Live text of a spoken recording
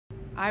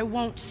I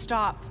won't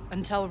stop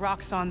until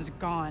Roxxon's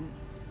gone.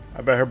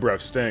 I bet her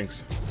breath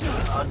stinks.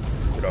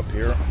 Get up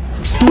here.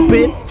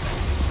 Stupid!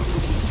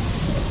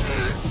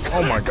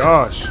 Oh my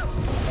gosh.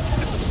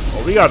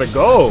 Oh, we gotta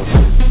go.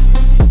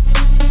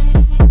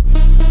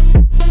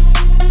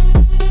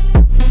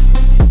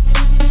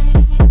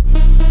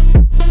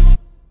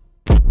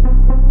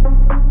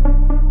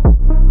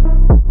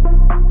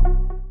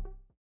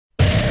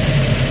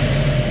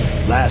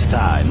 Last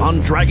time on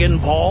Dragon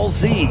Ball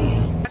Z.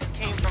 This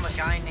came from a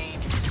guy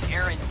named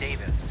Aaron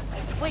Davis.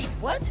 Wait,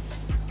 what?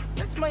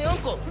 That's my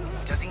uncle.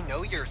 Does he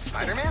know you're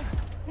Spider-Man?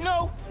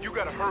 No. You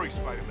gotta hurry,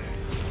 Spider-Man.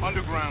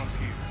 Underground's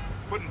here.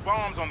 Putting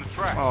bombs on the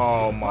tracks.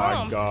 Oh my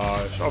Bombs?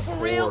 gosh. Of For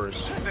real?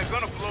 course. They're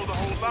gonna blow the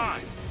whole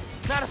line.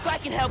 Not if I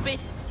can help it.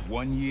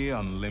 1 year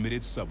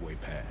unlimited subway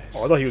pass.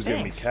 Oh, I thought he was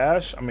giving me Thanks.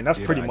 cash. I mean, that's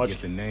Did pretty I much.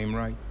 get the name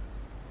right?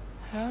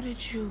 How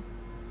did you...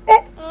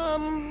 Oh!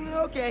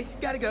 Okay,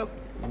 gotta go.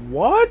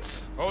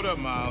 What? Hold up,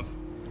 Miles.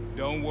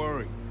 Don't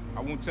worry.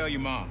 I won't tell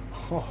your mom.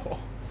 Oh,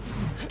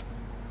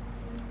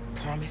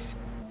 Promise.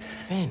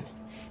 Phin,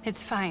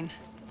 It's fine.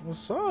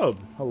 what's up?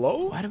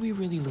 Hello? why do we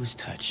really lose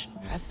touch?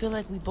 I feel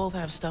like we both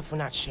have stuff we're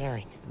not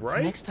sharing.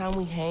 Right? Next time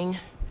we hang,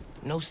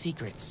 no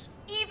secrets.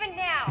 Even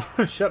now,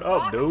 Shut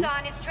up, dude.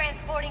 Roxxon is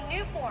transporting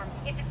new form,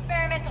 its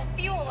experimental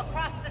fuel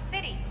across the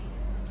city.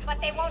 But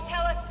they won't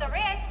tell us the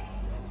risks.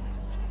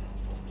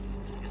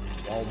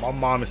 Oh, my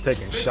mom is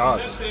taking This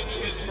shots.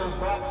 message is from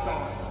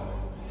Roxxon.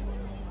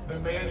 The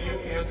man you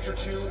answer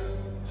to,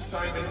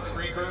 Simon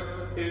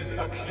Krieger, is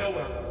a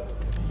killer.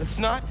 Let's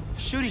not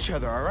shoot each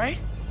other, all right?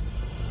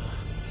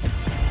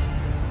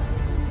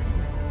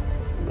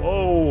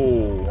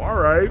 Whoa. All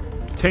right.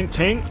 Tink,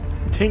 tink.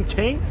 Tink,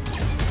 tink.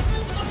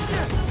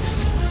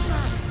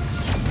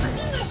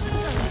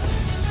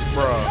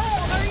 Bruh.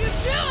 What are you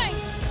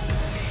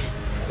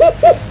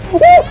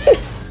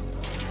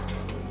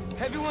doing?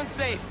 Everyone's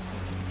safe.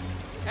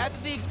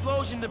 After the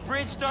explosion, the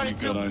bridge started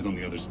You've got to... eyes on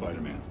the other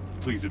Spider-Man.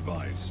 Please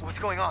advise. What's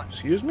going on?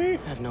 Excuse me?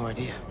 I have no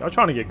idea. Y'all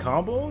trying to get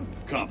comboed?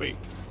 Copy.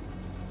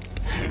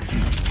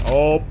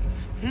 Oh.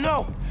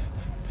 No!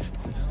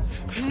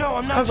 No,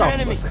 I'm not your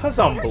enemy. Because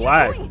I'm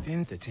black.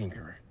 Phin's the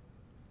Tinkerer.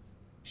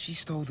 She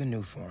stole the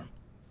new form.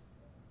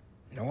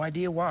 No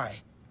idea why.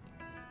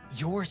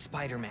 You're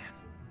Spider-Man.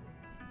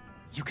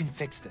 You can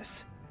fix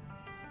this.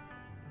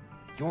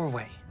 Your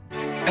way.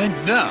 And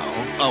now,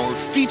 our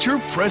feature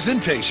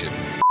presentation.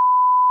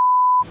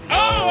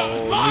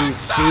 Oh, you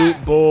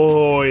suit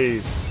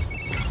boys.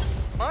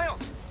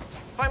 Miles,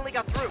 finally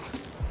got through.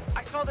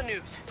 I saw the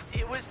news.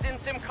 It was in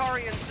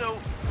Simkarian, so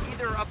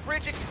either a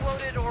bridge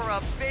exploded or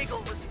a bagel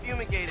was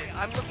fumigated.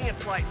 I'm looking at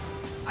flights.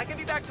 I can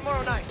be back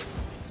tomorrow night.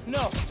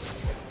 No,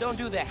 don't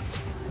do that.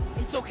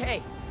 It's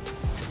okay.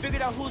 I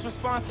figured out who's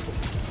responsible,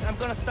 and I'm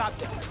gonna stop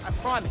them. I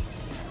promise.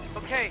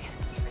 Okay,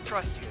 I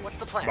trust you. What's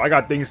the plan? I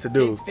got things to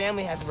do. Phin's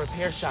family has a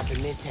repair shop in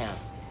Midtown.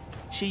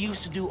 She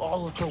used to do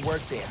all of her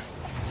work there.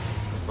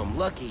 If I'm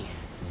lucky,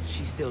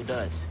 she still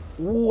does.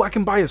 Ooh, I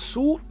can buy a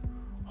suit?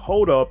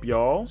 Hold up,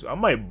 y'all. I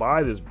might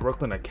buy this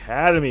Brooklyn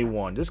Academy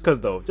one just for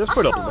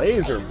the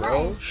laser,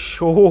 bro.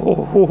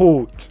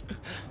 Shoot.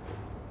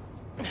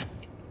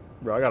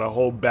 Bro, I got a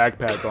whole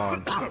backpack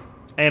on.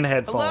 And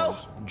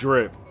headphones. Hello?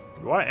 Drip.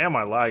 Why am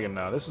I lagging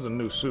now? This is a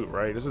new suit,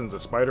 right? This isn't the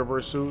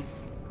Spider-Verse suit?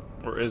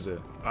 Or is it?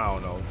 I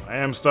don't know. I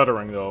am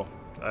stuttering, though.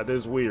 That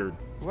is weird.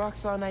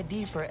 Roxxon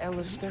ID for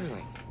Ella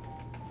Sterling.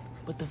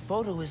 But the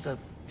photo is of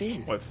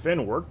Phin. What,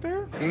 Phin worked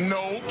there?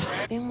 No.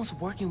 Phin was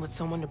working with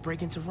someone to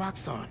break into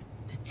Roxxon.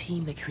 The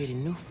team that created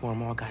new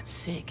form all got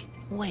sick.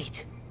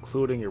 Wait,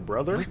 Including your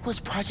brother? Rick was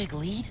project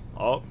lead?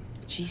 Oh.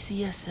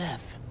 GCSF,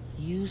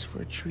 used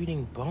for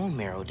treating bone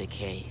marrow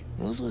decay.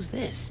 Whose was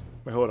this?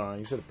 Wait, hold on.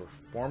 You said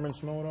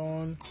performance mode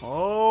on?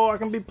 Oh, I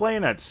can be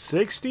playing at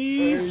 60?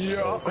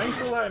 Yeah. Thanks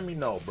for letting me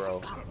know,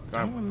 bro. I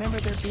don't remember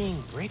there being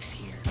bricks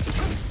here.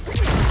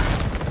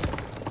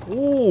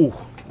 Ooh.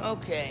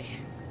 Okay,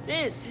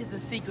 this is a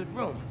secret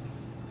room.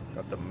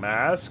 Got the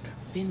mask.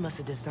 Phin must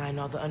have designed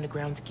all the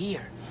Underground's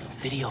gear.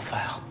 Video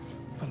file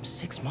from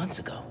 6 months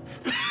ago.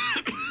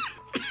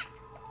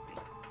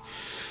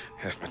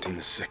 Half my team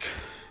is sick,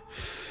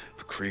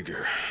 but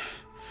Krieger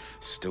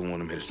still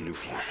want him in his new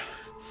form.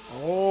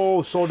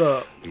 Oh,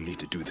 so We need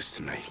to do this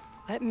tonight.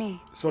 Let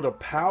me.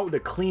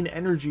 the clean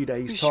energy that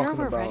he's You talking sure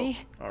we're about. ready?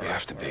 All We right.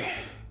 have to be.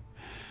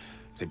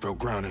 They broke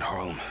ground in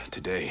Harlem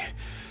today,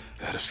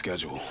 ahead of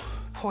schedule.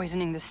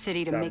 Poisoning the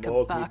city to That make a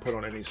bulk we buck. put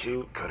on any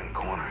suit. Cutting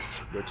corners,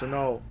 Good to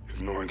know.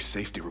 ignoring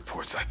safety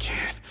reports. I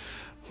can't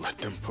let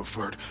them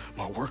pervert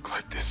my work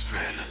like this,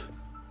 Phin.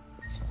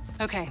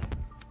 Okay.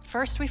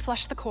 First we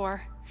flush the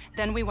core,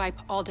 then we wipe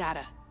all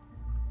data.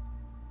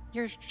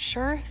 You're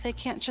sure they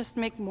can't just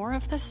make more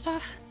of this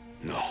stuff?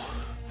 No.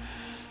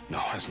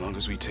 No, as long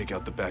as we take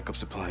out the backup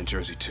supply in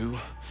Jersey too.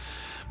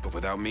 But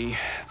without me,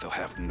 they'll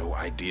have no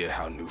idea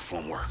how new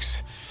form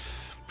works.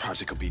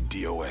 Project will be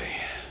DOA.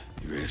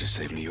 You ready to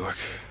save New York?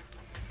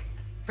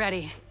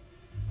 Ready.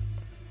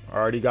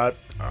 Alright,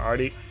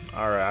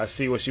 I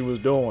see what she was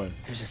doing.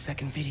 There's a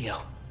second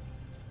video.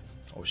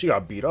 Oh, she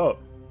got beat up.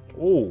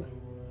 Ooh.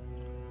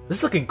 This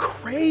is looking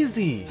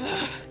crazy.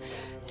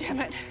 Damn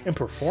it. In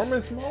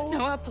performance mode? No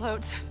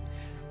uploads.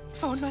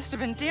 Phone must have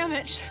been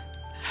damaged.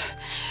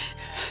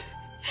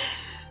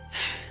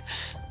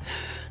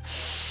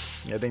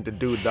 Yeah, I think the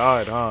dude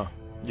died, huh?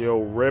 Yo,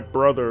 rip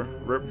brother,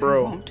 rip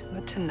bro. I won't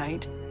let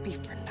tonight be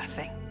for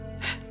nothing.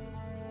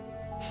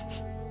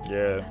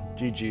 Yeah,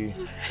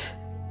 GG.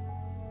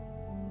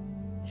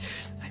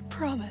 I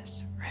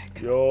promise,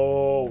 Rick.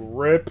 Yo,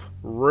 rip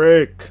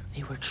Rick.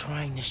 They were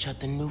trying to shut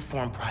the New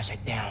Form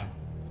project down.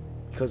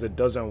 Because it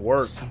doesn't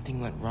work.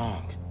 Something went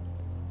wrong.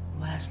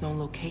 Last known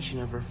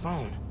location of her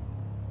phone.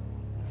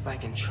 If I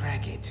can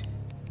track it.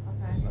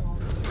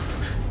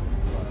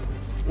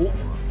 Ooh.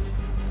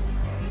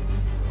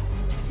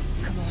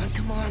 Come on,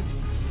 come on.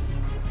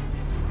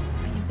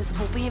 Be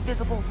invisible, be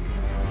invisible.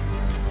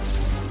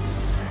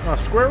 Nah,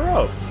 square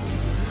up.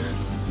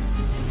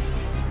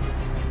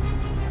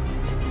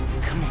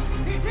 Come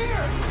on. He's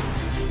here!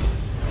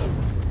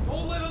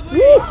 Don't let him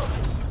leave! Woo!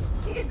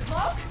 He can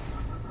cloak?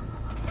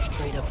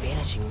 Straight up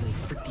vanishing really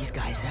freaked these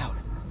guys out.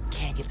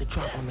 Can't get the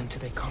drop on them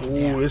till they calm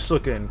down. Ooh, it's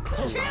looking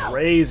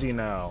crazy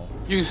now.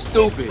 You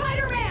stupid.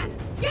 Spider-Man!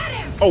 Get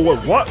him! Oh,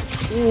 what?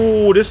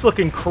 Ooh, this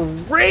looking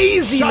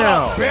crazy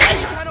now. I'm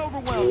kind of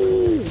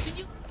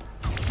overwhelmed.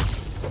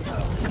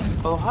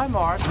 Oh, hi,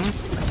 Mark.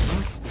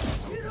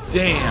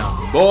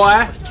 Damn,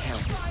 boy.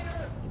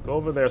 Go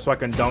over there so I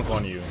can dunk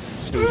on you.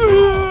 Stupid.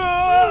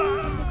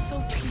 You look so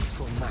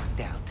peaceful,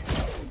 knocked out.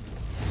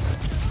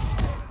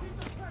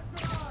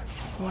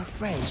 More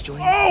friends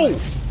joining. Oh!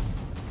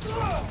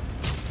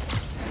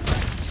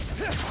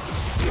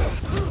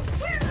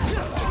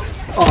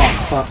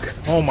 Oh, fuck.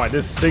 Oh my,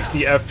 this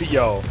 60 FP,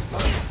 yo.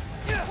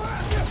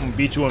 I'm gonna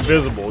beat you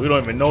invisible. You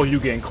don't even know you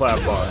getting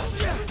clapped by.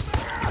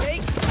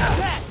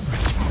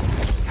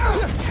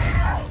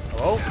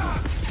 Hello?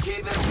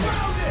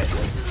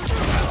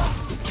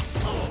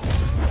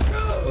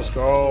 Let's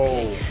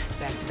go.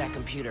 Back to that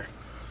computer.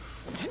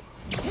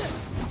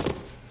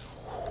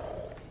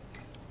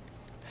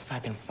 If I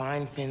can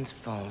find Finn's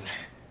phone,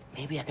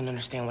 maybe I can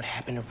understand what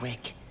happened to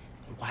Rick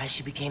and why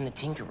she became the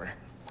Tinkerer.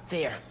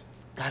 There,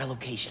 got a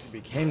location.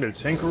 Became the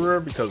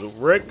Tinkerer because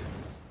Rick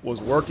was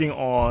working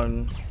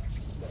on...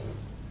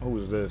 Who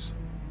is this?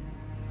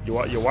 You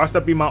watch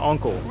that be my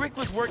uncle. Rick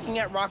was working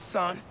at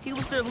Roxxon. He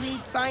was their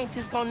lead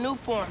scientist on New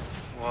Form.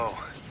 Whoa.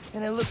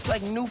 And it looks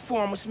like New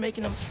Form was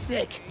making him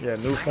sick. Yeah,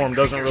 New Form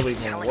doesn't really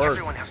even Telling work.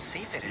 everyone how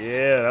safe it is.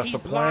 Yeah, that's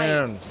He's the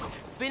plan. lying.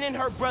 Finn and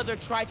her brother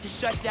tried to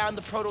shut down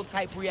the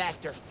prototype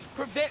reactor.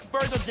 Prevent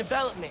further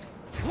development.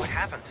 What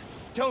happened?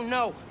 Don't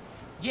know.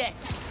 Yet.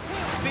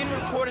 Finn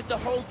recorded the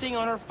whole thing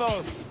on her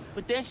phone.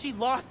 But then she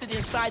lost it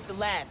inside the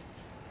lab.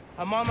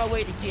 I'm on my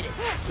way to get it.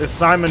 This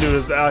Simon dude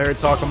is out here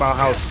talking about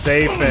how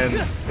safe and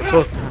it's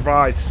supposed to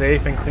provide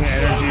safe and clean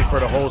energy for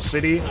the whole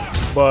city,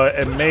 but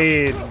it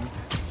made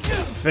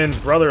Finn's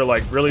brother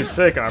like really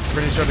sick, and I'm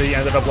pretty sure that he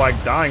ended up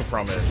like dying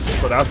from it.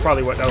 So that's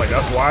probably what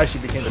that's why she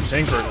became the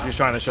Tinkerer, because he's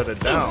trying to shut it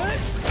down,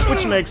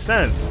 which makes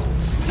sense.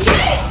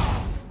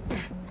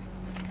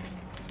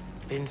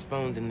 Finn's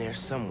phone's in there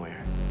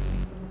somewhere.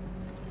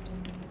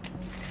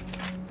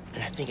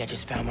 And I think I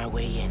just found my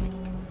way in.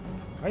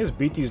 I just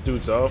beat these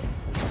dudes up.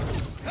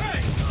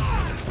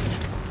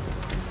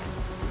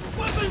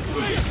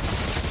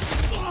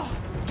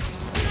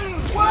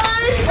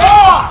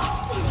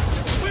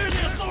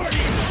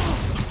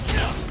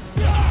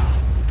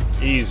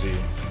 Easy.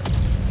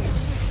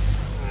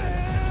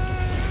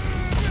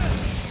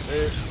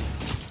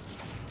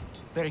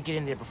 Better get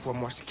in there before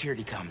more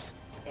security comes.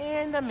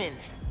 And I'm in.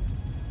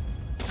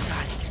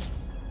 Got it.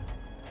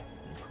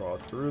 Crawl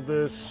through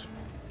this.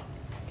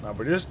 Nah,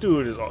 but this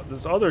dude is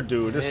this other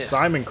dude. This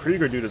Simon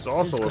Krieger dude is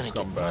also a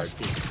scumbag.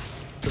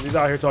 So he's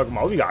out here talking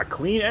about we got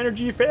clean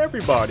energy for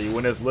everybody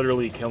when it's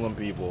literally killing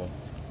people.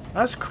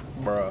 That's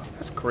bruh.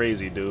 That's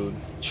crazy, dude.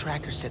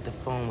 Tracker said the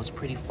phone was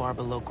pretty far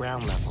below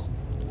ground level.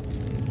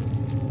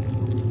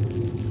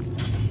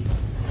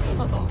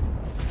 Uh-oh.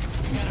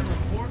 We got a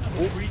report of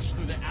a breach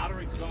through the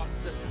outer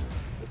exhaust system.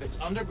 If it's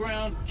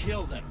underground,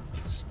 kill them.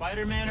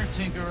 Spider-Man or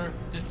Tinkerer,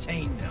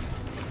 detain them.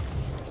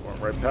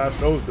 Went right past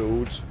those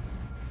dudes.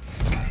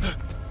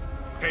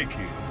 Hey,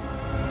 kid.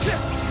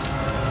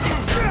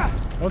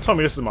 Don't tell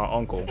me this is my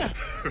uncle.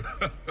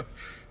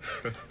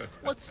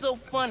 What's so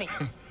funny?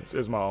 This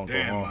is my uncle.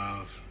 Damn, huh?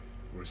 Miles.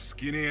 We're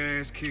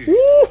skinny-ass kids.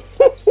 You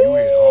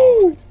hit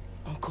hard.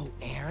 Uncle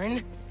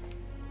Aaron?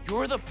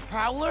 You're the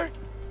Prowler?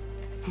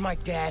 My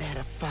dad had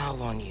a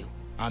foul on you.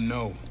 I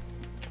know.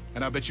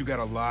 And I bet you got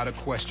a lot of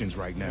questions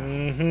right now.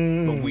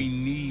 Mm-hmm. But we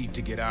need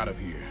to get out of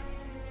here.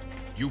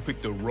 You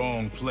picked the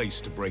wrong place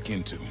to break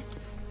into.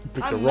 You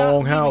picked the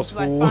wrong house,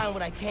 fool. I find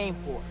what I came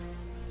for.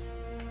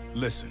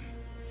 Listen,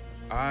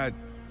 I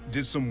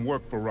did some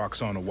work for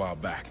Roxxon a while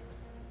back.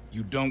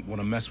 You don't want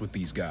to mess with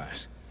these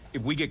guys.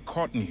 If we get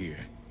caught in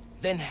here...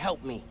 Then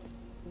help me.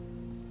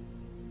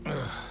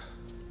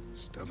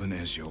 Stubborn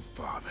as your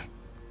father.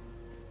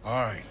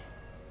 All right,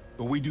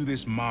 but we do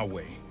this my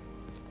way.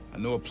 I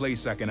know a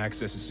place I can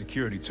access a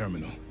security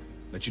terminal.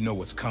 Let you know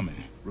what's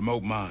coming.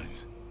 Remote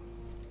mines.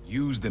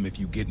 Use them if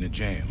you get in a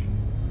jam.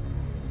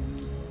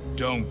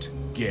 don't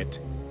get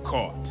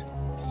caught.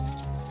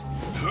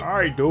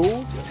 Alright, dude. He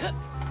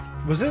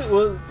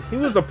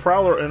was the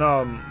Prowler in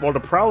well,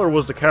 the Prowler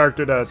was the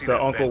character that the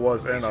uncle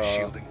was in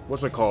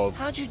what's it called?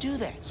 How'd you do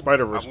that?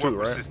 Spider-Verse I've 2, worked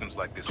with right? systems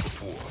like this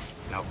before.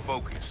 Now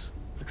focus.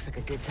 Looks like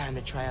a good time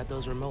to try out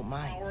those remote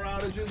mines.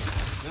 Power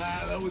outages?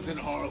 Nah, that was in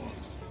Harlem.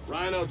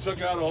 Rhino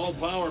took out a whole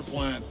power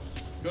plant.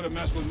 Could have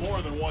messed with more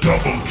than one.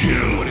 Double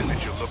kill. What is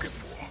it you're looking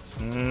for?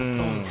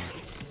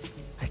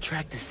 I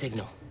tracked the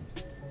signal.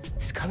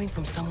 It's coming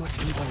from somewhere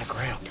deep on the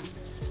ground.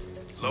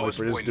 Wait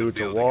for this dude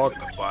to walk.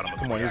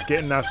 Come on, he's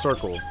getting that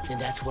circle. Then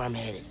that's where I'm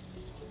headed.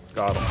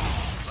 Got him.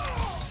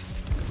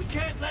 We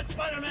can't let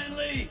Spider-Man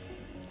leave.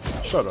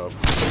 Shut up.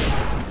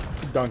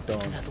 Dunked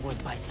on. Another one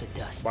bites the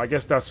dust. But I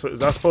guess is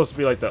that supposed to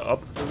be like the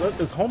up?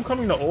 Is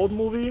Homecoming the old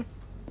movie?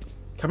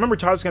 I remember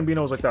Childish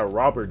Gambino was like that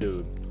robber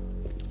dude,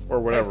 or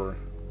whatever.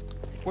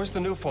 Where's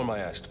the new form I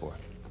asked for?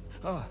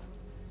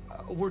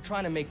 We're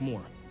trying to make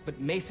more, but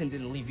Mason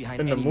didn't leave behind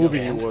In any the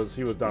movie, notes.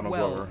 he was Donald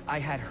Well, Glover. I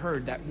had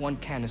heard that one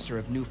canister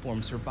of new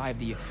form survived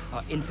the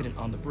incident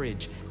on the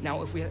bridge.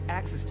 Now, if we had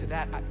access to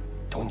that,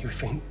 Don't you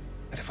think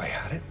that if I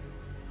had it,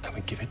 I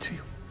would give it to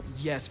you?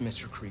 Yes,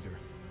 Mr. Krieger.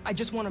 I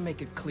just want to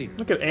make it clear.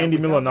 Look at that Andy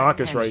without that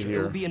Milonakis right canister,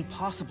 here. It would be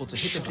impossible to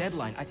hit the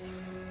deadline.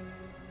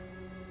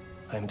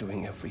 I'm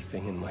doing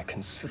everything in my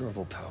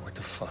considerable power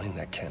to find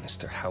that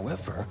canister.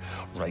 However,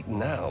 right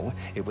now,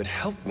 it would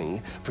help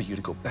me for you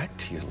to go back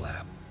to your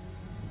lab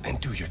and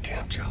do your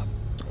damn job.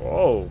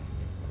 Oh.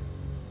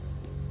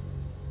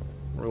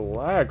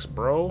 Relax,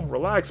 bro.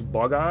 Relax,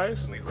 Bug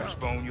Eyes. Which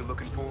phone you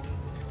looking for?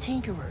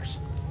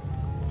 Tinkerers.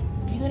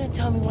 You gonna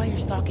tell me why you're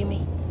stalking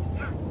me?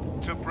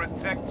 To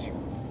protect you.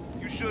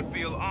 You should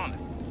feel honored.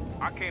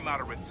 I came out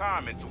of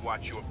retirement to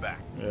watch your back.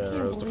 Yeah,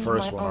 that was the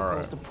first one,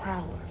 alright. The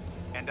Prowler.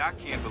 And I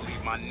can't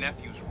believe my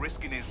nephew's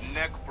risking his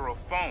neck for a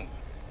phone.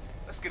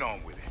 Let's get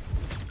on with it.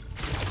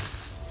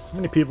 How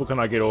many people can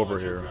I get over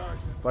here?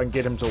 If I can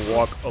get him to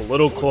walk a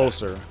little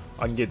closer,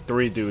 I can get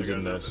 3 dudes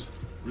in this.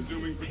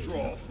 Resuming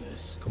patrol.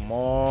 Come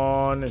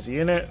on, is he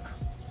in it?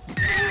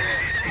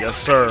 Yes,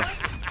 sir.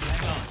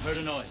 Heard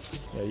a noise.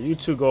 Yeah, you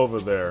two go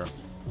over there.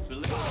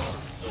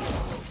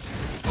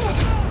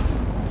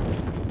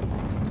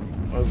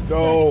 Let's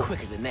go.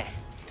 Quicker than that.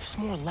 There's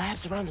more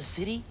labs around the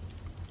city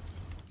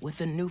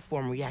with a new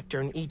form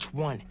reactor in each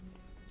one.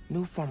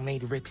 New form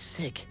made Rick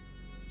sick.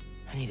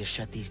 I need to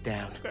shut these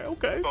down.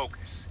 Okay.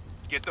 Focus.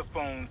 Get the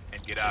phone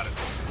and get out of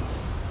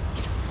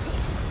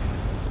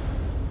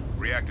there.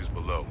 Reactors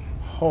below.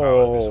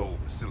 Powers this whole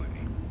facility.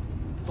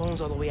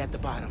 Phone's all the way at the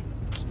bottom.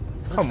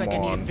 Looks like I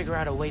need to figure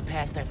out a way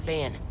past that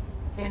fan.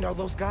 And all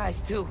those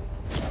guys, too.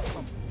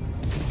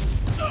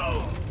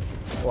 Oh,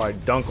 I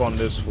dunk on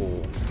this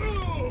fool.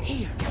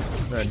 Here.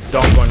 Then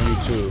dunk on you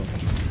too.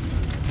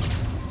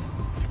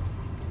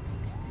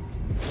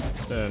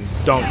 Then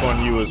dunk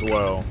on you as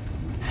well.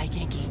 Hi,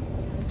 Yankee.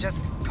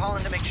 Just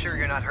calling to make sure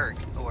you're not hurt,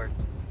 or,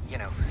 you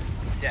know,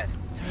 dead.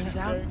 Turns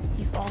out,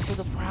 he's also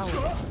the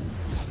Prowler.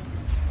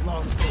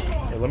 Long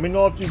story. Hey, let me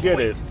know if you get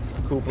it,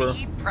 Cooper.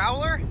 The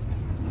Prowler?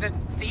 The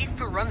thief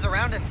who runs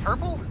around in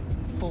purple?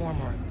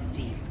 Former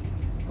thief.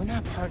 We're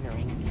not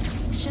partnering.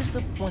 It's just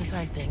a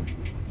one-time thing.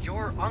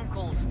 Your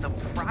uncle's the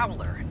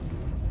Prowler.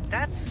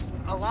 That's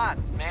a lot,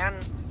 man.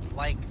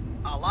 Like,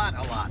 a lot.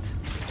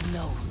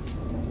 No.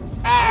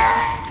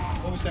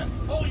 What was that?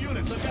 All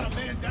units, I've got a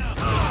man down.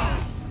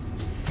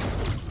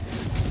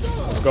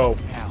 Let's go.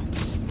 Ow.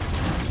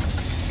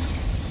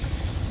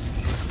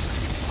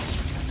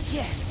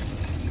 Yes.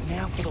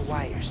 Now for the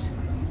wires.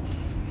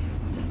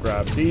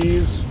 Grab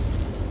these.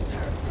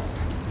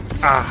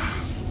 Ah.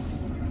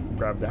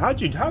 Grab that.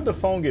 How'd the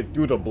phone get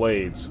through the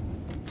blades?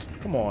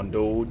 Come on,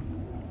 dude.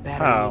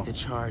 Battery needs a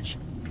charge.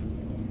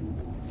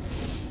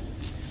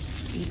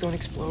 Please don't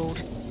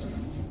explode.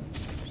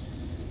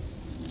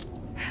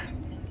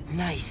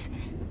 Nice.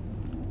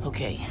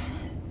 Okay.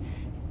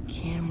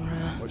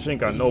 Camera. Well, she ain't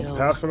got no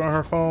password on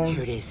her phone.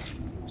 Here it is.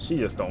 She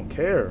just don't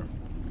care.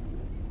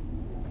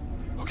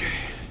 Okay.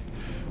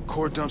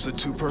 Core dump's a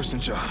 2-person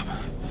job.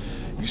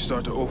 You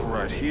start to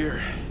override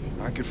here.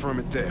 I confirm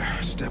it there.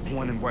 Step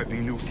 1 in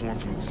wiping new form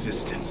from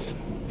existence.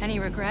 Any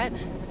regret?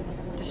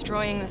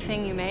 Destroying the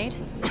thing you made?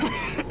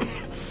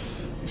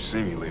 You've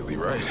seen me lately,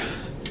 right?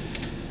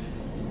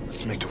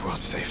 Let's make the world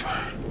safer.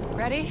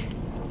 Ready?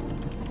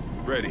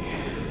 Ready.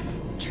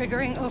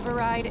 Triggering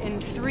override in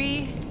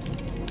 3,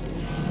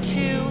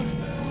 2...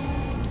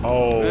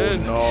 Oh,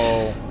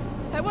 no.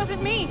 That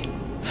wasn't me!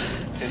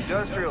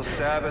 Industrial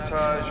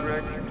sabotage,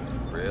 Rick?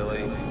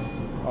 Really?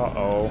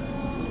 Uh-oh.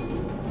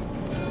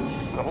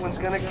 No one's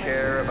gonna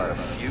care about a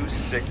few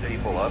sick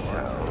people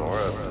uptown or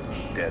a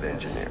dead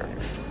engineer.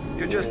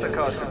 You're just the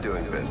cost of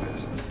doing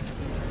business.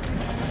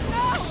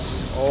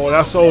 Oh,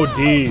 that's OD.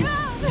 I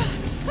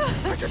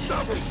can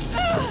stop him.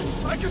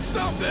 I can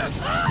stop this.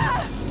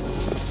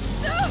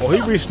 Oh, he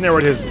reached in there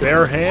with his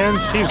bare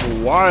hands. He's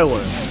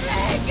wildin'.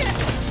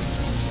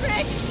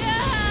 Rick,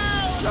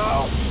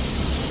 no!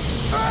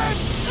 No!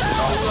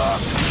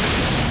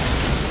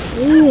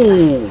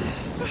 Ooh.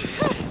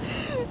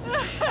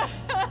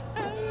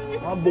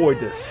 My boy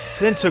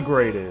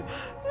disintegrated.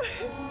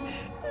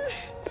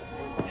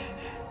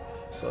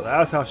 So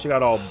that's how she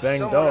got all banged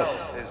Someone up.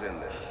 else is in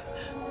there.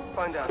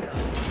 Find out.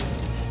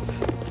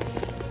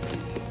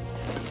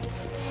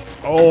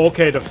 Oh,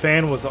 okay, the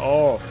fan was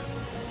off.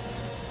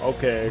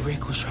 Okay.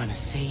 Rick was trying to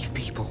save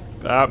people.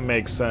 That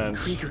makes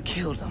sense. Krieger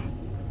killed him.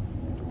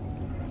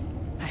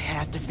 I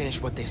have to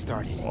finish what they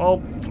started.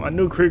 Well, I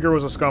knew Krieger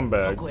was a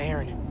scumbag. Uncle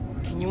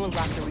Aaron, can you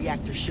unlock the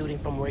reactor shooting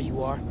from where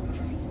you are?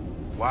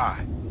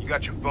 Why? You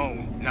got your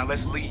phone. Now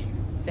let's leave.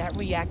 That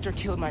reactor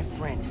killed my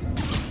friend.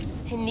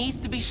 It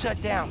needs to be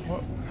shut down.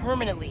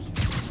 Permanently.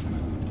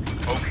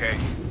 Okay.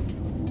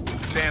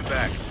 Stand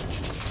back.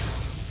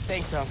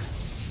 Thanks, Unc.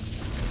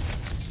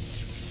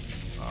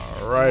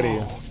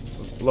 Alrighty.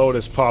 Let's blow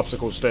this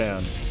popsicle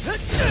stand.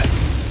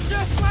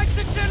 Just like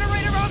the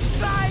generator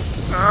outside!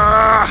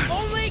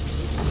 Only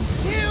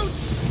huge!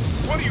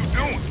 What are you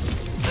doing?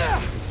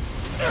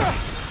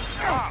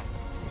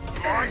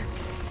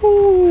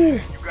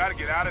 You gotta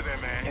get out of there,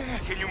 man.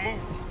 Can you move?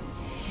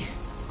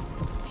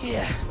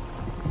 Yeah.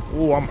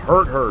 Ooh, I'm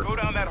hurt. Go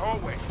down that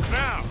hallway,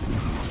 now!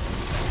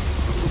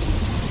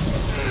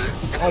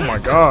 Oh my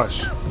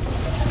gosh.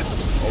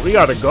 Oh, we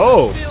gotta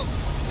go. I feel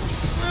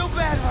real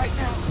bad right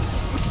now.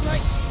 It's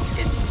like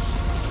it's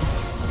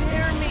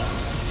tearing me.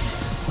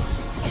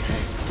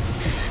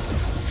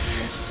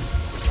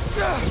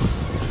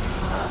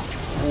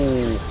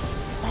 Ooh.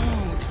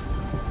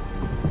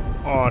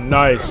 Oh,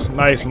 nice.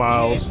 Nice,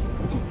 Miles.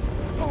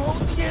 Hold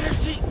the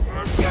energy.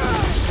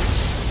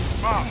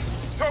 Mom,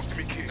 talk to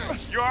me, kid.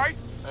 You alright?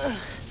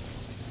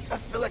 I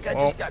feel like I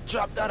just got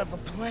dropped out of a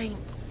plane.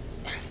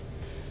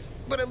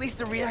 But at least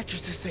the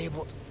reactor's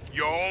disabled.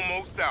 You're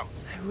almost out.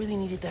 I really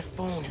needed that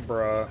phone.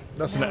 Bruh,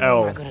 that's an Now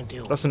L. what am I gonna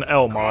do? That's an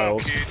L, Come on,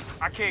 Miles. kid.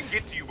 I can't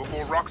get to you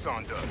before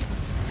Roxxon does.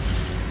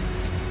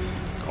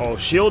 Oh,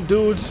 shield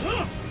dudes.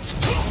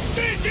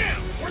 Stand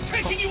down! We're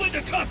taking you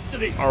into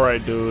custody!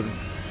 Alright, dude.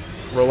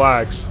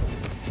 Relax.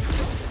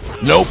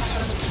 Nope.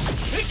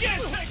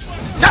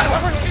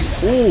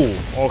 Ooh.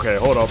 Okay,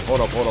 hold up.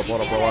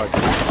 Relax.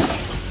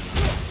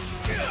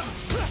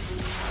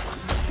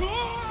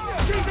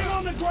 Keep it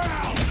on the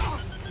ground!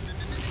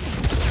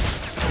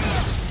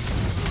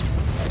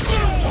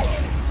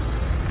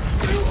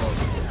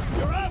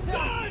 You're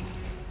outdone!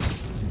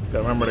 Gotta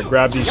remember to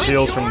grab these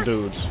shields from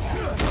dudes.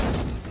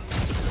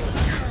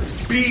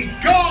 Be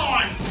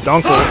gone!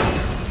 Dunkel.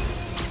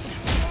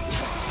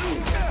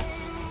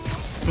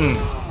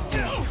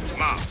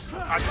 Mom,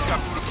 I just got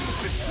put up in the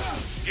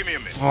system. Give me a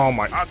minute. Oh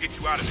my. I'll get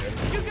you out of there.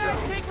 You guys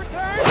take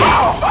return?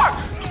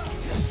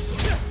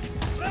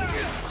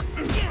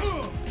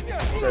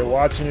 They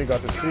watching you,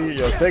 got to see.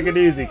 Yo, take it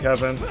easy,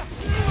 Kevin.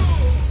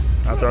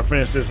 After I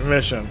finish this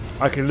mission,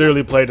 I can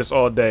literally play this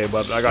all day,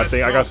 but I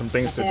got some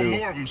things to Before do.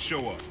 more of them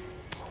show up.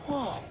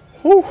 Whoa.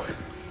 Whew.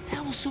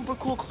 That was super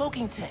cool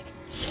cloaking tech.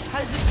 How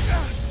does it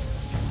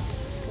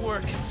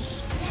work?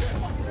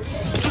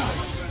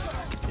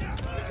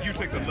 You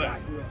take the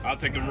left. I'll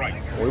take the right.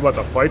 Are we about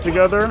to fight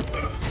together?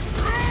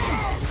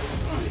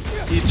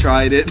 He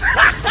tried it.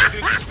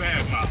 This is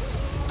bad, Mom.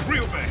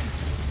 Real bad.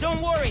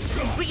 Don't worry,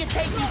 we can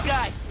take these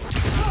guys.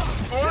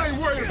 Oh, I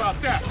ain't worried about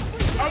that.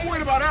 I'm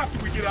worried about after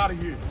we get out of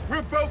here.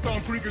 We're both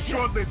on Krieger's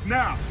short-lived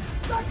now.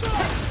 I'm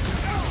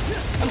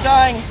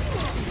dying.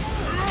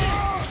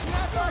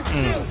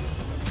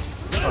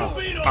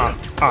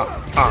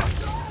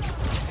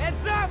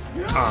 Heads up!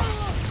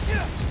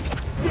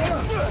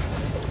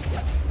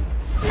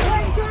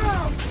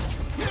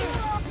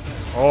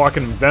 Oh, I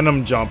can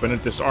Venom jump and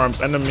it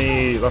disarms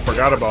enemies. I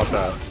forgot about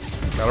that.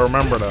 Gotta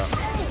remember that.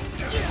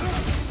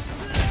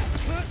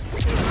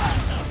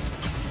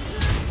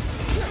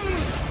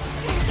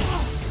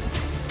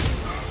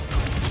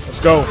 Let's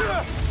go.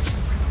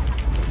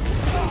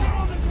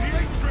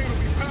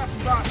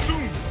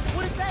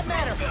 What does that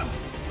matter?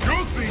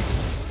 You'll see.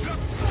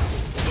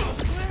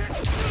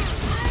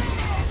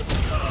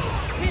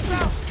 Peace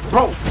out.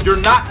 Bro,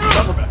 you're not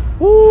Rubberback.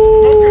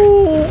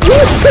 Ooh.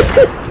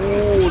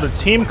 Ooh, the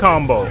team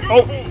combo.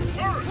 Oh.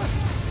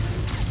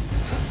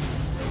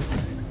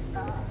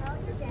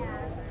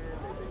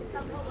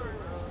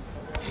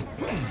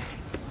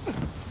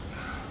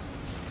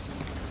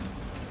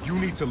 You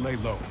need to lay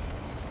low.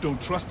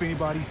 Don't trust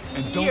anybody,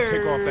 and don't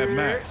take off that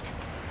mask.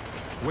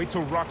 Wait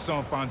till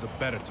Roxxon finds a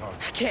better target.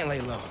 I can't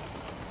lay low.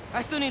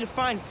 I still need to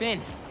find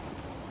Phin.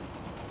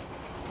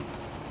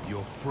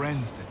 Your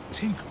friend's the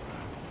Tinkerer.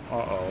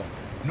 Uh-oh.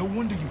 No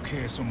wonder you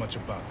care so much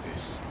about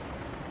this.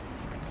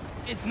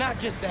 It's not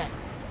just that.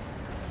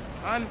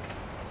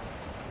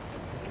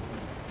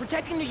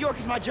 Protecting New York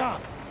is my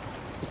job.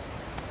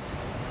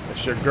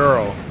 It's your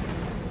girl.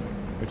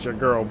 It's your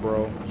girl,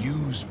 bro.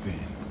 Use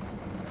Phin.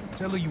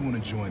 Tell her you want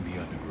to join the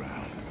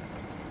underground.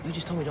 You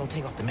just told me don't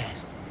take off the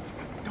mask.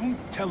 Don't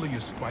tell her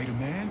you're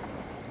Spider-Man.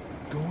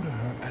 Go to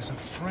her as a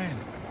friend.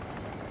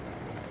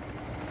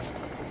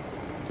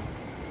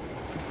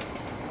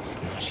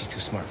 No, she's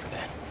too smart for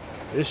that.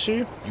 Is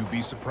she? You'd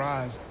be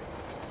surprised.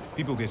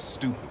 People get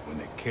stupid when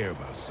they care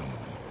about someone.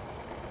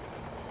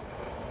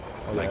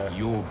 Okay. Like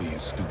you're being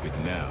stupid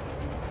now.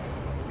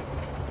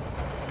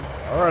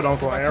 All right,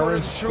 Uncle I told her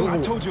Aaron. the truth.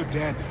 I told your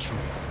dad the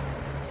truth.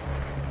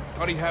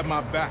 Thought he had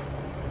my back.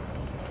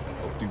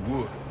 Hoped he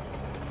would.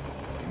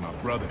 And my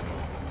brother.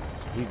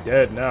 He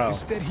dead now.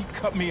 Instead, he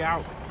cut me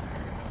out.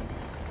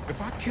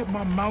 If I kept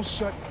my mouth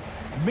shut,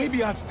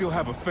 maybe I'd still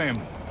have a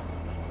family.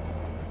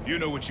 You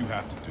know what you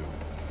have to do.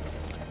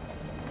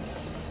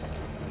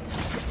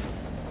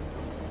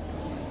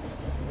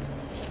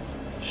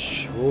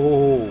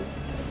 Sure.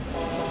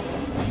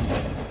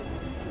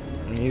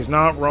 He's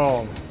not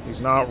wrong. He's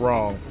not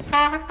wrong.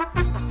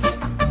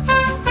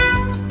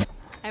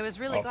 I was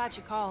really glad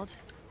you called.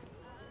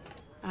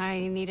 I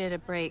needed a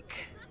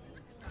break.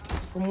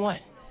 From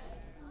what?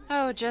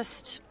 Oh,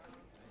 just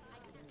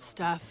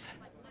stuff.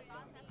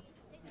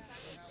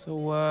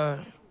 So,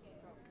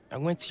 I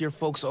went to your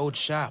folks' old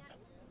shop.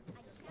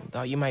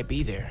 Thought you might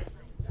be there.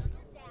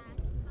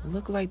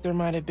 Looked like there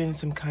might have been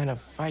some kind of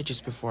fight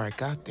just before I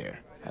got there.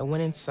 I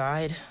went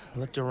inside,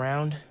 looked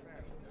around.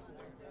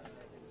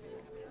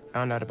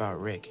 Found out about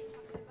Rick.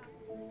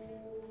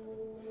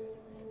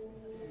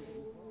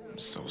 I'm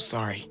so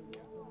sorry.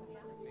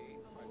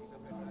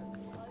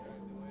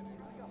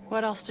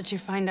 What else did you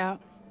find out?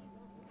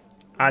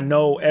 I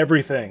know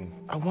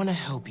everything. I want to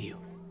help you.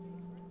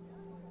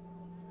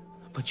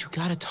 But you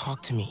gotta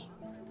talk to me.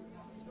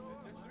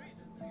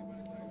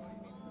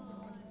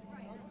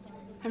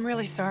 I'm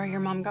really sorry your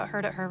mom got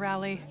hurt at her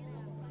rally.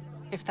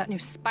 If that new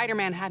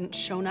Spider-Man hadn't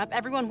shown up,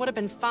 everyone would have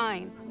been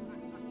fine.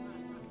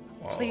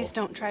 Please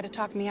don't try to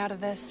talk me out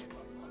of this.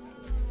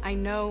 I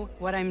know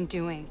what I'm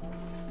doing.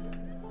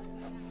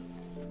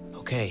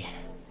 Okay.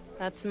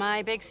 That's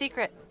my big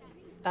secret.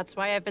 That's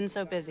why I've been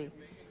so busy.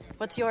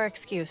 What's your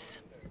excuse?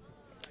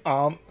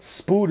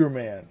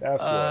 Spooderman.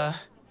 That's what.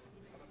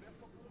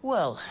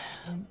 Well,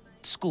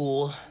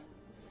 school,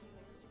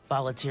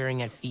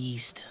 volunteering at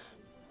Feast.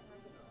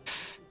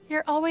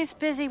 You're always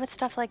busy with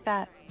stuff like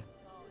that.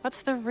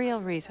 What's the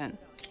real reason?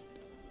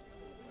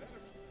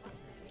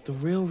 The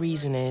real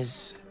reason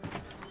is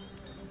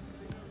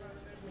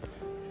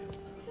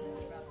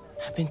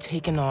I've been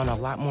taking on a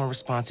lot more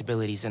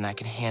responsibilities than I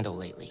can handle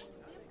lately.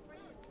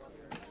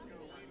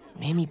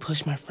 Made me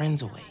push my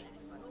friends away.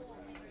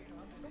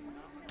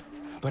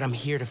 But I'm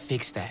here to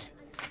fix that.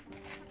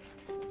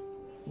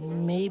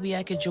 Maybe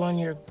I could join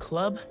your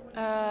club?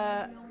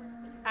 I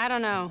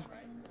don't know.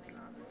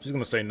 She's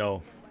gonna say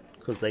no.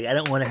 Cause like, I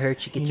don't want to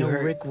hurt you, get you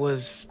hurt. Rick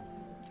was...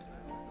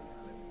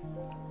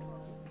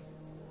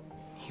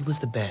 He was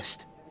the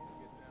best.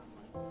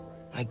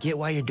 I get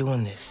why you're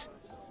doing this.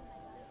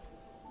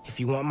 If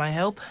you want my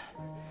help,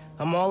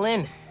 I'm all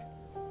in.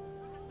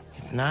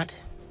 If not,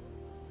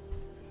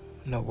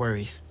 no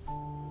worries.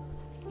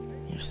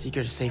 Your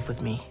secret is safe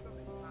with me.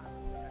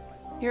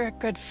 You're a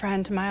good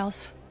friend,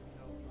 Miles.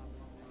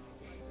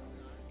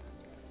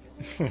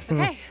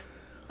 Okay,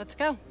 let's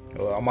go.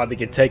 Well, I'm about to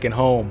get taken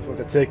home. So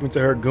to take me to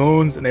her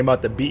goons, and they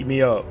about to beat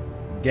me up,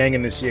 gang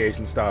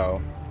initiation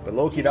style. But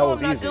low-key, that was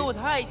I'm not easy. good with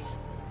heights.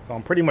 So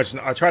I'm pretty much.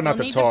 I try not You'll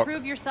to need talk to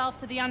prove yourself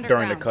to the during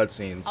underground. the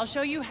cutscenes. I'll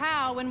show you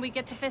how when we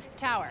get to Fisk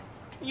Tower.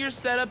 You're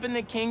set up in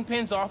the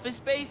Kingpin's office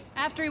space?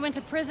 After he went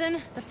to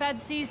prison, the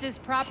feds seized his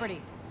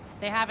property.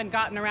 They haven't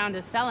gotten around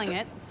to selling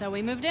it, so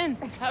we moved in.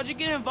 How'd you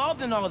get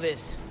involved in all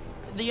this?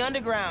 The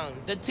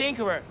underground, the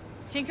Tinkerer.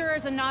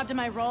 Tinkerer's a nod to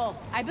my role.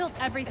 I built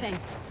everything.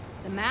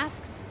 The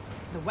masks,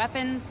 the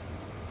weapons.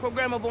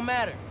 Programmable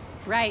matter.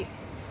 Right.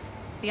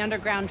 The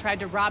underground tried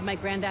to rob my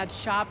granddad's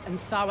shop and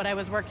saw what I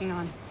was working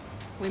on.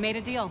 We made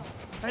a deal.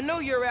 I know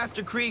you're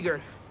after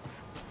Krieger,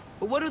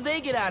 but what do they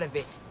get out of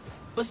it?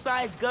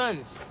 Besides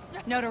guns?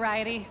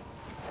 Notoriety.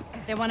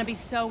 They want to be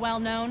so well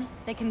known,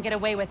 they can get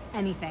away with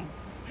anything.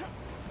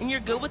 And you're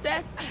good with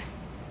that?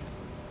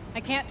 I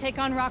can't take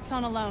on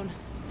Roxxon alone.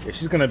 Yeah,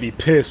 she's gonna be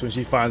pissed when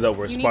she finds out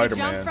we're You need to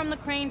Spider-Man. jump from the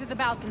crane to the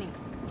balcony.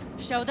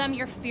 Show them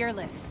you're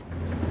fearless.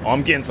 Oh,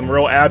 I'm getting some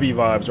real Abby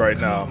vibes right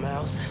now. Come on,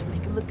 Mouse.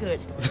 Make it look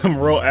good. Some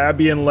real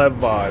Abby and Lev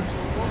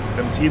vibes.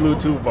 Them T-Lu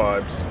 2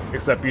 vibes.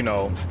 Except, you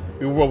know,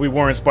 we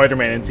weren't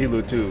Spider-Man in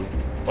T-Lu 2.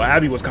 Well,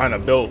 Abby was kind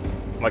of built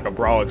like a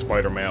brolic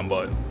Spider-Man,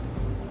 but...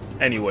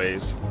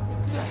 Anyways.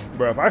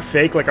 Bro, if I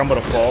fake like I'm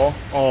gonna fall,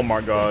 oh my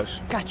gosh.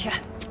 Gotcha.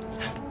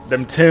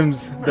 Them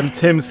Tims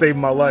saved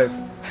my life.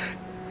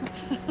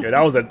 Yeah,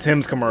 that was a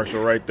Tim's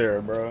commercial right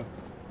there, bro.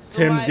 So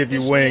Tim's give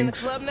you wings. In the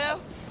club now?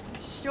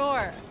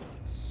 Sure.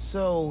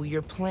 So,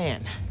 your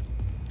plan.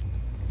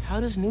 How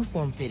does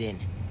Newform fit in?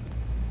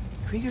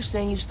 Krieger's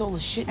saying you stole a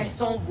shipment. I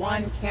stole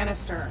one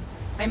canister.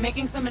 I'm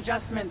making some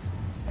adjustments.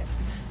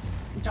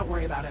 Don't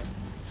worry about it.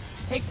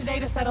 Take today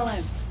to settle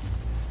in.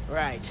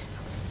 Right.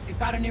 We've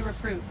got a new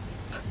recruit.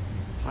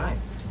 Fine.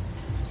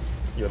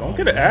 Yo, don't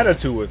get an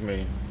attitude with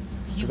me.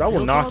 Because I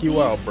will knock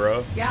you out,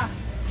 bro. Yeah.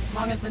 As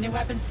long as the new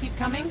weapons keep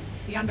coming,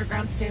 the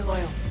underground stay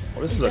loyal.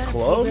 Oh, this is a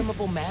club?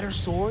 Programmable matter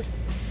sword?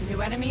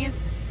 New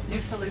enemies, new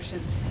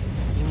solutions.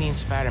 You mean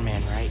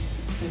Spider-Man, right?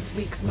 This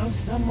week's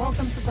most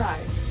unwelcome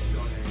surprise.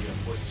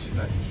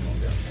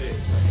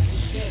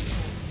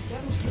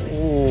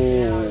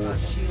 Ooh.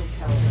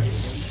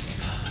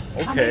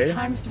 How many Okay.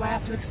 times do I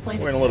have to explain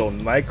We're it in a to little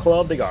you?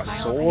 nightclub. They got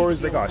Miles, I need swords.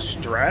 to They got deal with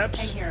something. straps.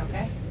 Hang here,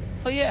 okay?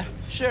 Oh yeah,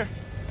 sure.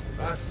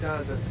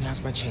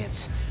 Now's my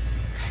chance.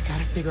 I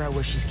gotta figure out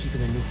where she's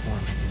keeping the new form.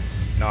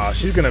 Nah,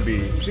 she's gonna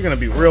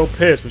be real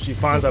pissed when she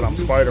finds out I'm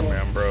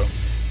Spider-Man, bro.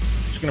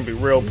 She's gonna be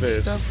real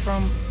pissed. Stuff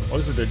from oh,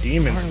 this is the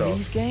demon Harley stuff.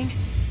 Lee's gang?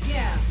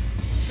 Yeah,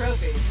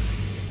 trophies.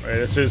 Right,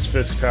 this is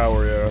Fisk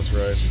Tower, yeah, that's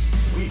right.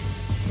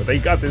 But they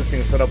got this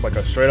thing set up like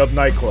a straight up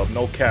nightclub,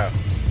 no cap.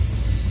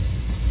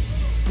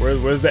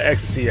 Where's the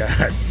ecstasy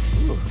at?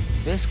 Ooh,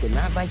 Fisk would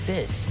not like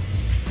this.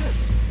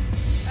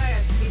 I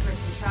got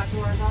secrets and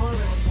trapdoors all over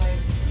this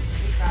place.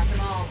 We cracked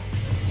them all.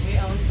 We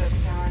own Fisk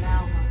Tower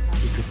now.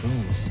 Secret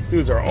rooms. These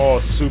dudes are all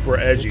super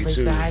edgy Good place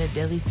too. to hide a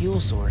deadly fuel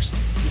source.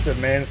 The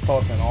man's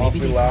talking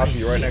awfully loud,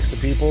 be right next to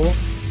people.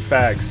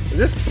 Facts. Is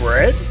this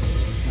bread?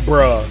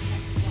 Bruh.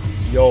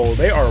 Yo,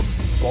 they are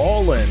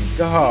balling.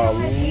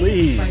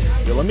 Golly.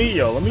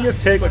 Yo, let me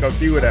just take like a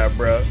few of that,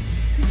 bruh.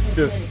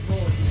 Just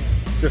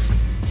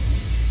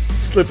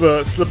slip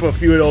a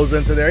few of those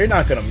into there. You're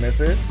not gonna miss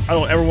it. I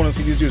don't ever want to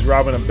see these dudes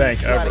robbing a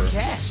bank ever. A lot of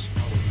cash.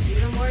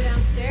 Even more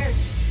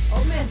downstairs.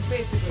 Old man's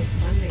basically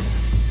funding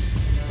us.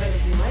 Whether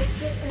he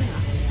likes it or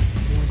not.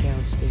 More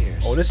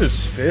downstairs. Oh, this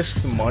is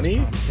Fisk's money?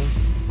 Promising.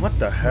 What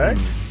the heck?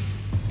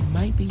 We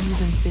might be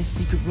using Fisk's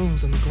secret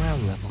rooms on the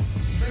ground level.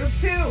 Group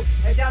 2,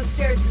 head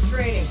downstairs for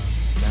training.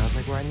 Sounds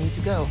like where I need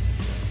to go.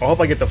 I hope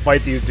I get to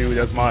fight these dudes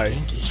as my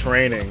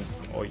training.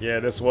 Oh yeah,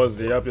 this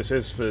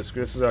is Fisk.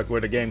 This is like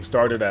where the game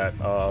started at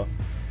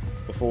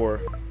before.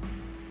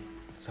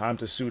 Time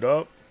to suit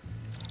up.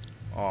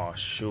 Oh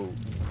shoot.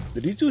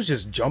 Did these dudes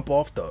just jump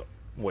off the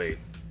wait?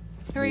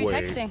 Who are you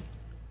texting?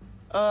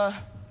 My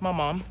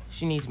mom.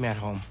 She needs me at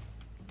home.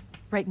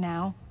 Right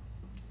now?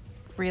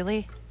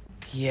 Really?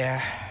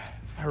 Yeah.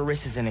 Her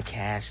wrist is in a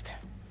cast.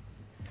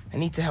 I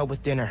need to help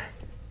with dinner.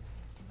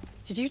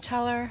 Did you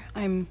tell her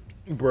I'm...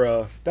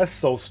 Bruh, that's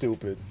so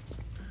stupid.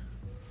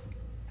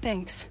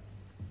 Thanks.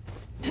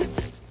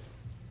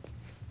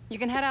 You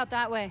can head out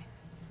that way.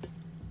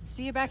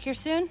 See you back here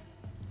soon?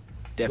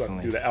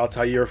 Definitely. Do the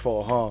Altair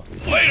fall,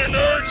 huh? Later,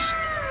 nerds!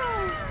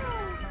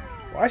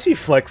 Why is she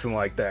flexing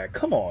like that?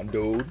 Come on,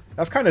 dude.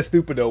 That's kind of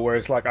stupid though, where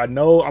it's like, I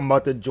know I'm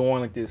about to join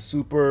like this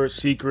super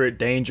secret,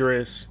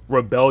 dangerous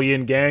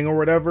rebellion gang or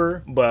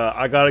whatever, but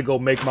I gotta go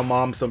make my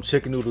mom some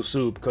chicken noodle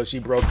soup because she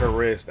broke her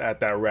wrist at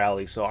that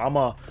rally. So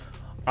I'ma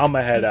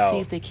head out. See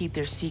if they keep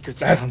their secrets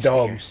That's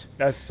downstairs. dumb.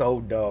 That's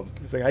so dumb.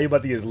 It's like, how you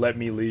about to just let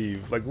me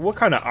leave? Like, what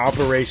kind of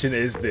operation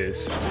is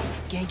this?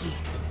 Genki,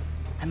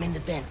 I'm in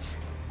the vents.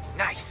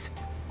 Nice.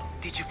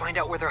 Did you find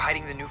out where they're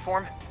hiding the new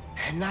form?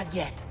 Not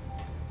yet.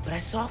 But I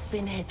saw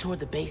Phin head toward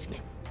the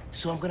basement,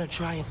 so I'm gonna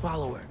try and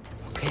follow her.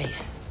 Okay,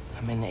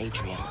 I'm in the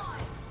atrium.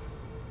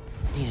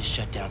 Need to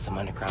shut down some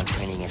underground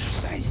training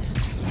exercises.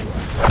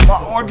 My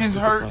organs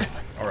hurt.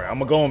 Alright, I'm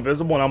gonna go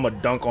invisible and I'm gonna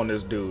dunk on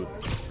this dude.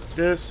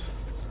 This.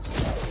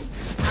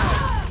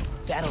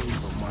 That'll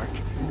leave a mark.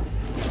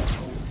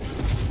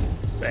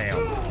 Bam.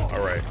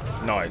 Alright,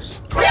 nice.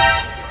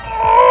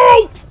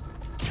 Oh!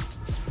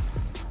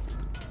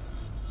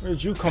 Where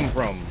did you come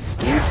from,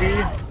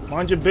 Goofy?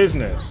 Mind your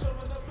business.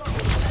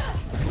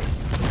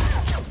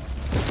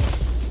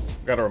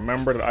 Gotta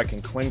remember that I can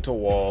cling to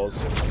walls.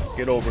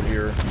 Get over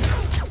here.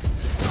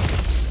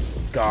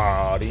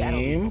 Got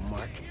him.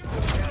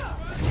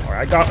 Alright,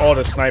 I got all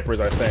the snipers,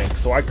 I think.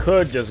 So I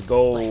could just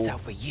go...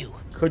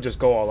 Could just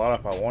go all out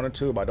if I wanted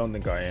to, but I don't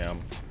think I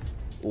am.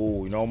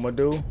 Ooh, you know what I'm gonna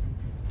do?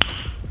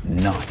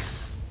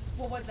 Nice.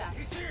 What was that?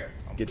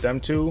 Get them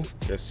two.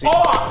 Just see.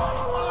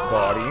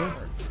 Body.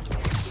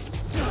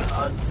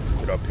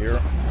 Get up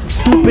here.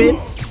 Stupid.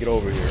 Get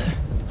over here.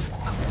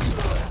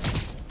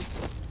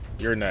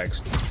 You're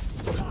next.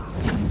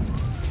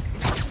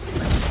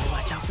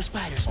 Watch out for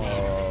spiders,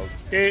 man.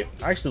 Okay.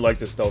 I actually like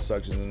the stealth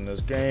sections in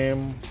this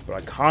game, but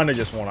I kind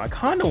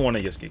of want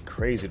to just get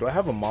crazy. Do I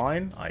have a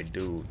mine? I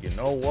do. You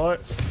know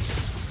what?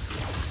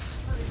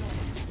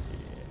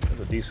 Yeah, there's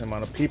a decent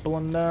amount of people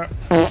in there.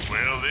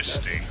 Well, this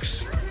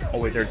stinks. Oh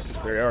wait,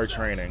 they are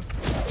training.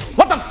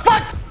 What the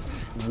fuck?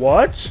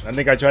 What? I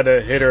think I tried to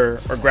hit her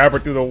or grab her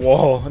through the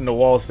wall, and the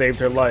wall saved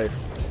her life.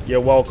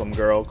 You're welcome,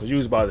 girl, because you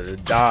was about to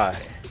die.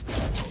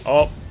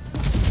 Oh.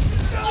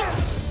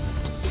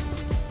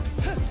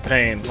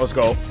 Pain. Let's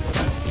go.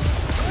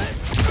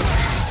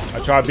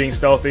 I tried being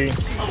stealthy.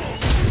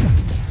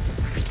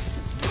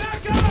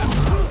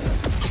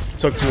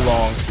 Took too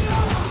long.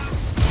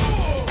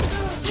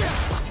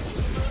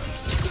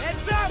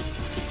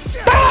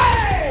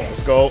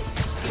 Let's go.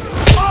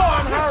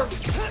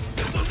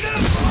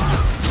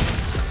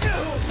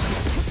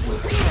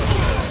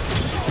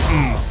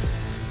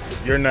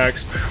 You're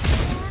next.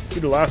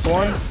 You the last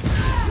one?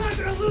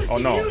 Oh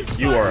no,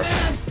 you are.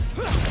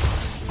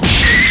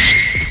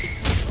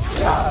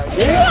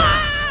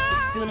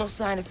 Still no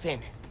sign of Phin.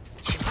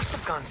 She must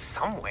have gone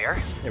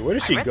somewhere. Hey, where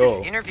did she I read go?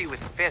 this interview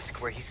with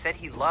Fisk where he said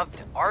he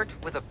loved art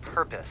with a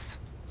purpose.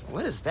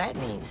 What does that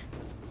mean?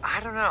 I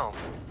don't know.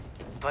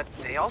 But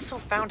they also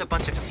found a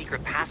bunch of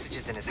secret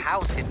passages in his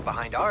house hidden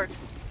behind art.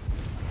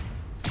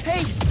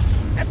 Hey,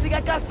 I think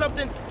I got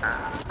something.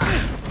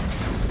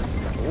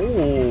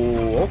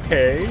 Ooh,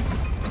 okay.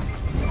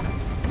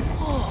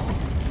 Oh,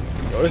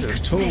 Oh,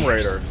 this is Tomb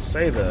Raider.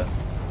 Say that.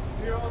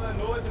 Hear all that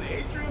noise in the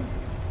atrium?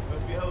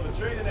 Must be a hell of a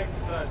training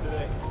exercise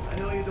today. I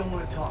know you don't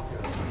want to talk,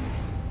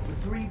 but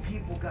 3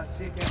 people got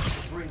sick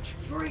after the bridge.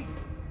 3!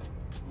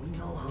 We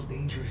know how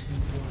dangerous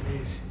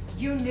Newform is.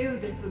 You knew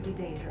this would be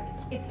dangerous.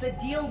 It's the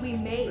deal we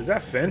made. Is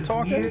that Phin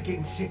talking? You're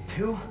getting sick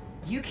too?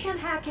 You can't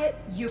hack it,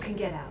 you can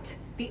get out.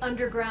 The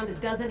underground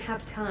doesn't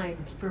have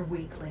time for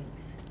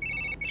weaklings.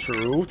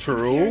 True,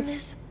 true. Hearing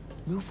this?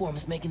 Newform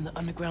is making the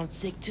underground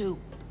sick too.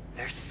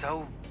 They're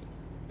so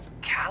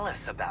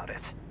callous about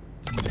it.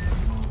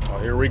 Oh,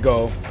 here we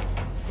go.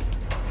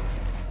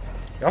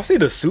 Y'all see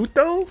the suit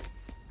though?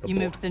 You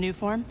moved the new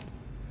form?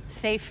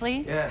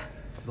 Safely? Yeah,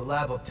 to the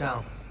lab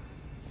uptown.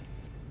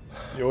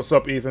 Yo, what's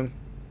up, Ethan?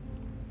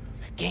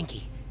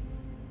 Genki,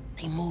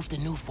 they moved the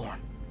Newform.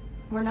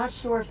 We're not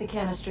sure if the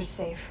canister's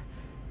safe.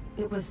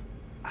 It was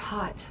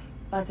hot,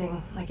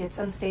 buzzing, like it's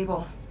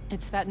unstable.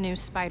 It's that new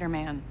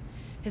Spider-Man.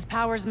 His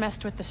powers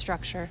messed with the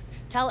structure.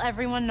 Tell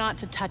everyone not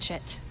to touch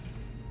it.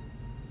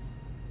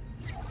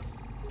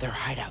 They're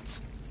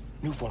hideouts.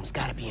 Newform's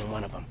gotta be in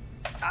one of them.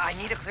 I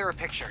need a clearer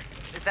picture.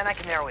 Then I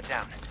can narrow it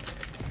down.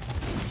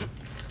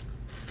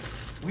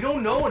 We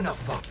don't know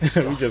enough about this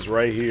stuff. We just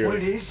right here. What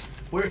it is,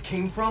 where it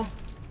came from.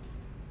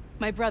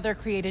 My brother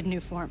created new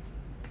form.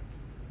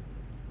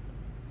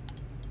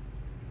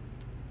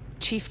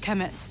 Chief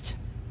chemist.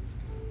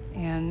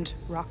 And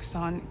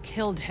Roxxon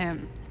killed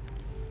him.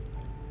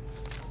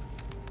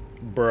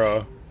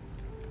 Bruh.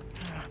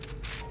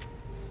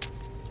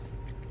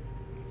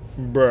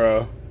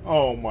 Bruh.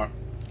 Oh my.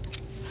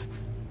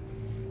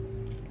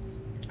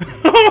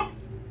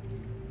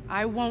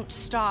 I won't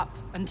stop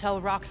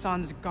until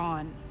Roxxon's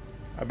gone.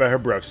 I bet her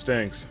breath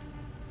stinks.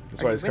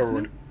 That's why it's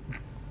covered.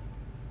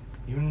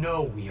 You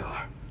know we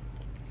are.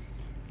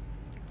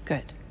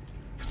 Good.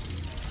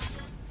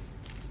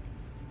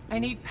 I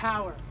need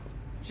power.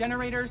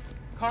 Generators,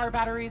 car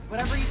batteries,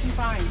 whatever you can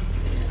find.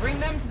 Bring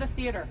them to the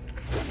theater.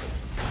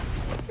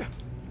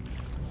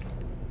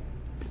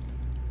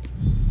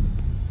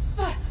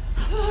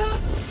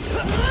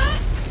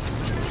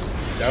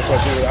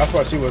 That's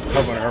why she was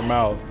covering her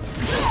mouth.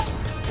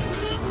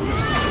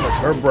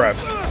 Her breath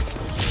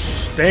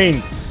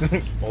stinks.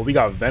 Oh, we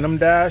got Venom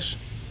Dash?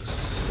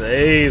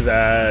 Say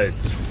that.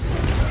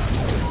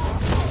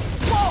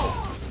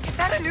 Whoa! Is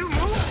that a new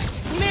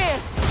move? Man,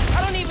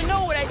 I don't even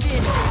know what I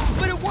did,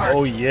 but it worked.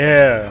 Oh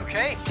yeah.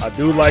 Okay. I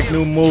do like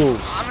new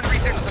moves. I'm gonna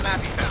research the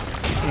map you found.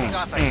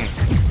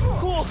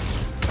 Cool.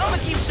 I'm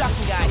gonna keep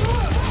shocking guys.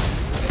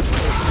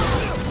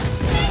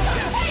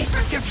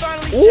 Can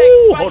finally check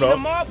hold fighting up. the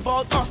mob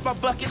vault off my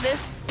bucket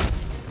list.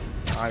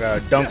 I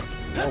gotta dunk.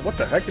 Oh, what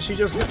the heck did she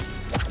just do?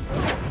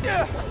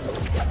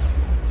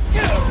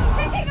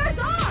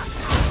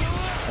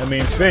 I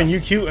mean, Phin,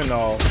 you cute and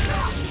all.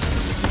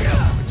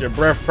 But your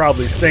breath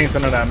probably stinks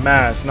under that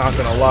mask, not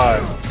gonna lie.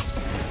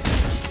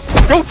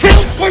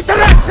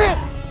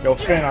 Yo,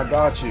 Phin, I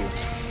got you.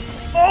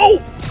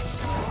 Oh!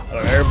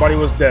 Everybody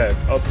was dead.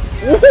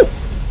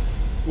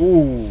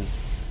 Ooh.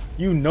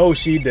 You know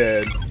she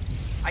dead.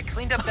 I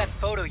cleaned up that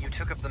photo you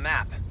took of the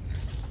map.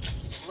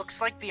 Looks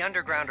like the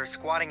underground are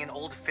squatting in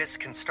old Fisk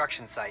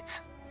construction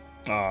sites.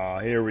 Ah,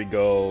 here we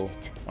go.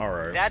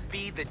 Alright. That'd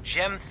be the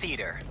Gem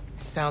Theater.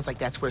 Sounds like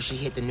that's where she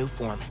hit the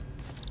Newform.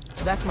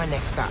 So that's my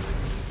next stop.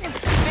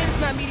 Phin's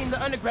not meeting the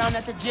underground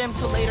at the gym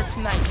till later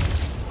tonight.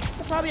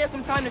 We'll probably have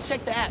some time to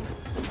check the app.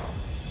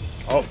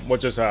 Oh, what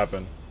just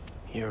happened?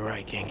 You're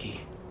right, Genki.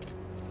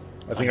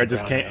 I think I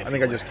just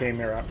came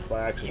here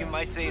by accident. You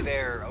might say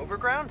they're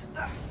overground?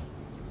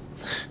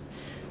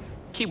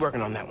 Keep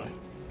working on that one.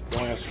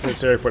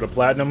 Necessary for the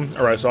platinum.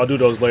 All right, so I'll do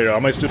those later. I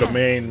might do the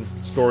main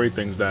story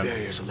things then.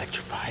 Barrier's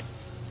electrified.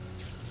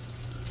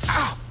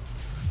 Ow!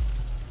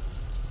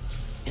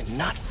 And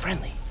not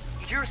friendly.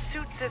 Your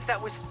suit says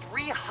that was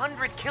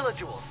 300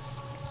 kilojoules.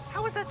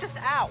 How is that just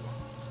ow?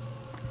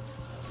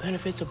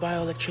 Benefits of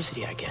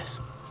bioelectricity, I guess.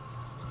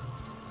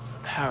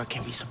 Power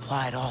can be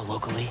supplied all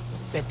locally.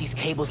 Bet these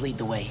cables lead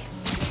the way.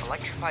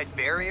 Electrified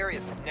barrier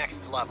is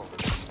next level.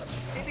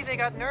 Maybe they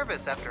got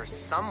nervous after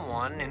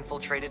someone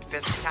infiltrated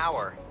Fisk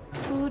Tower.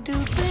 Who do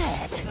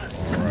that?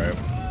 Alright.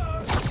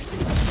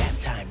 That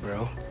time,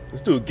 bro.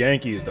 This dude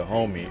Genki is the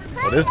homie.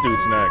 Oh, this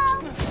dude's next.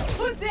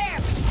 Who's there?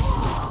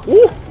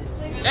 Woo!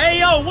 Hey,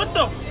 yo, what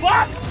the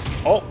fuck?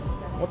 Oh,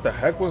 what the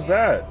heck was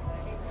that?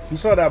 You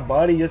saw that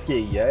body just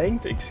get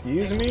yanked?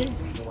 Excuse me?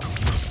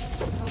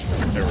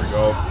 There we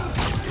go.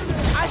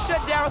 I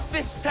shut down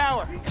Fisk's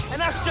Tower,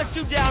 and I shut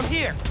you down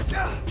here.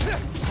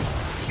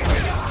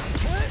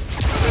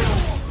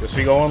 Guess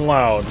we going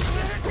loud.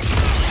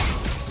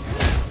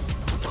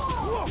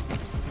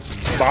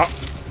 Bop.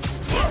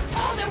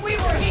 Oh, then we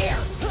were here.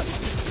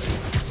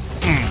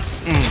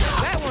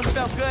 That one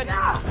felt good.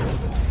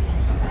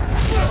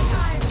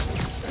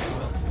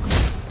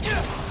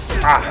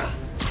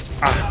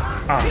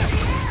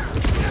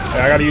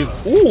 Yeah, I gotta use.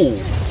 Ooh.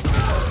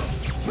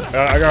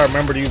 I gotta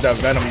remember to use that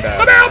Venom dash.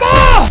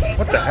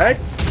 What the heck?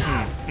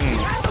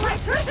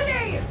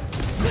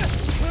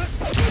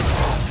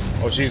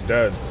 Oh, she's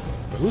dead.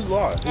 But who's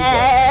lost?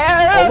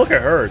 Oh, look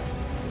at her.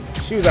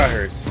 She was out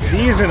here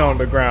seasoned on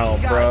the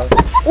ground, bro.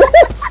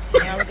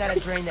 Now we gotta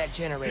drain that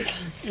generator.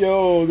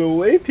 Yo, the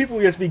way people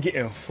just be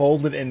getting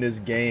folded in this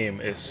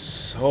game is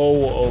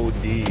so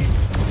OD.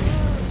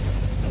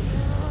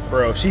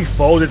 Bro, she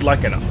folded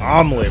like an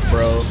omelet,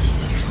 bro.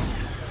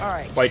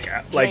 Alright.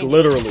 Like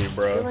literally,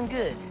 bro. Feeling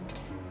good.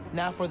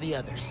 Now for the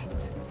others.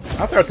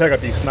 After I take out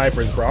these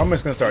snipers, bro, I'm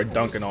just gonna start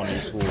dunking on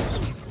these fools.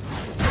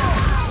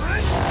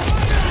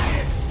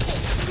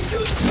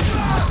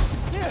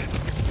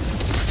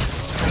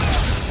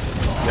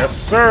 Yes,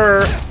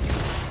 sir.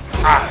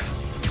 Ah.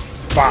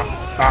 Bop,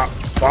 bop,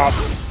 bop.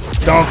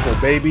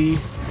 Dunkle, baby.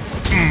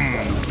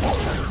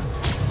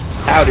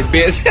 Howdy,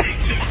 bitch.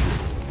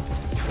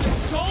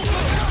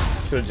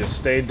 Should've just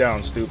stayed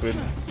down, stupid.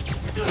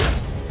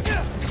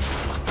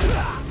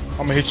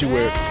 I'm gonna hit you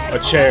with a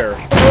chair.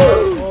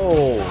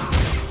 Oh.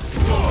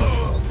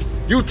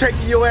 You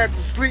taking your ass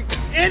to sleep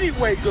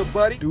anyway, good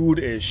buddy. Dude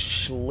is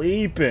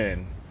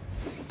sleeping.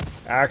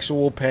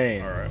 Actual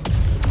pain. Alright.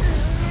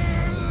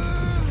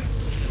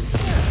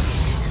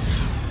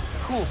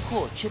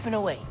 Cool, chipping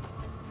away.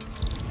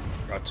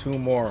 Got 2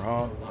 more,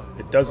 huh?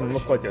 It doesn't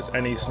look like there's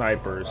any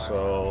snipers,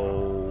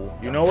 so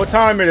you know what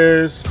time it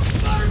is.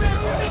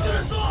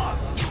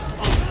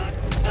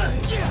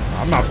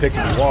 I'm not picking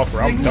you off,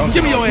 bro. I'm dunking.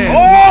 Give me your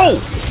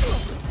ass.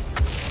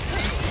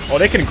 Oh! Oh,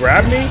 they can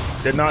grab me?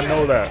 Did not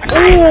know that.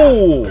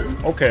 Ooh!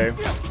 Okay.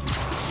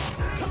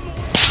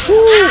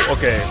 Ooh!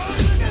 Okay.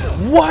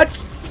 What?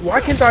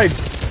 Why can't I?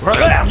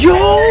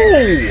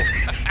 Yo!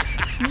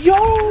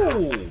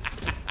 Yo!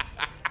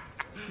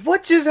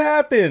 What just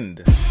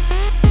happened?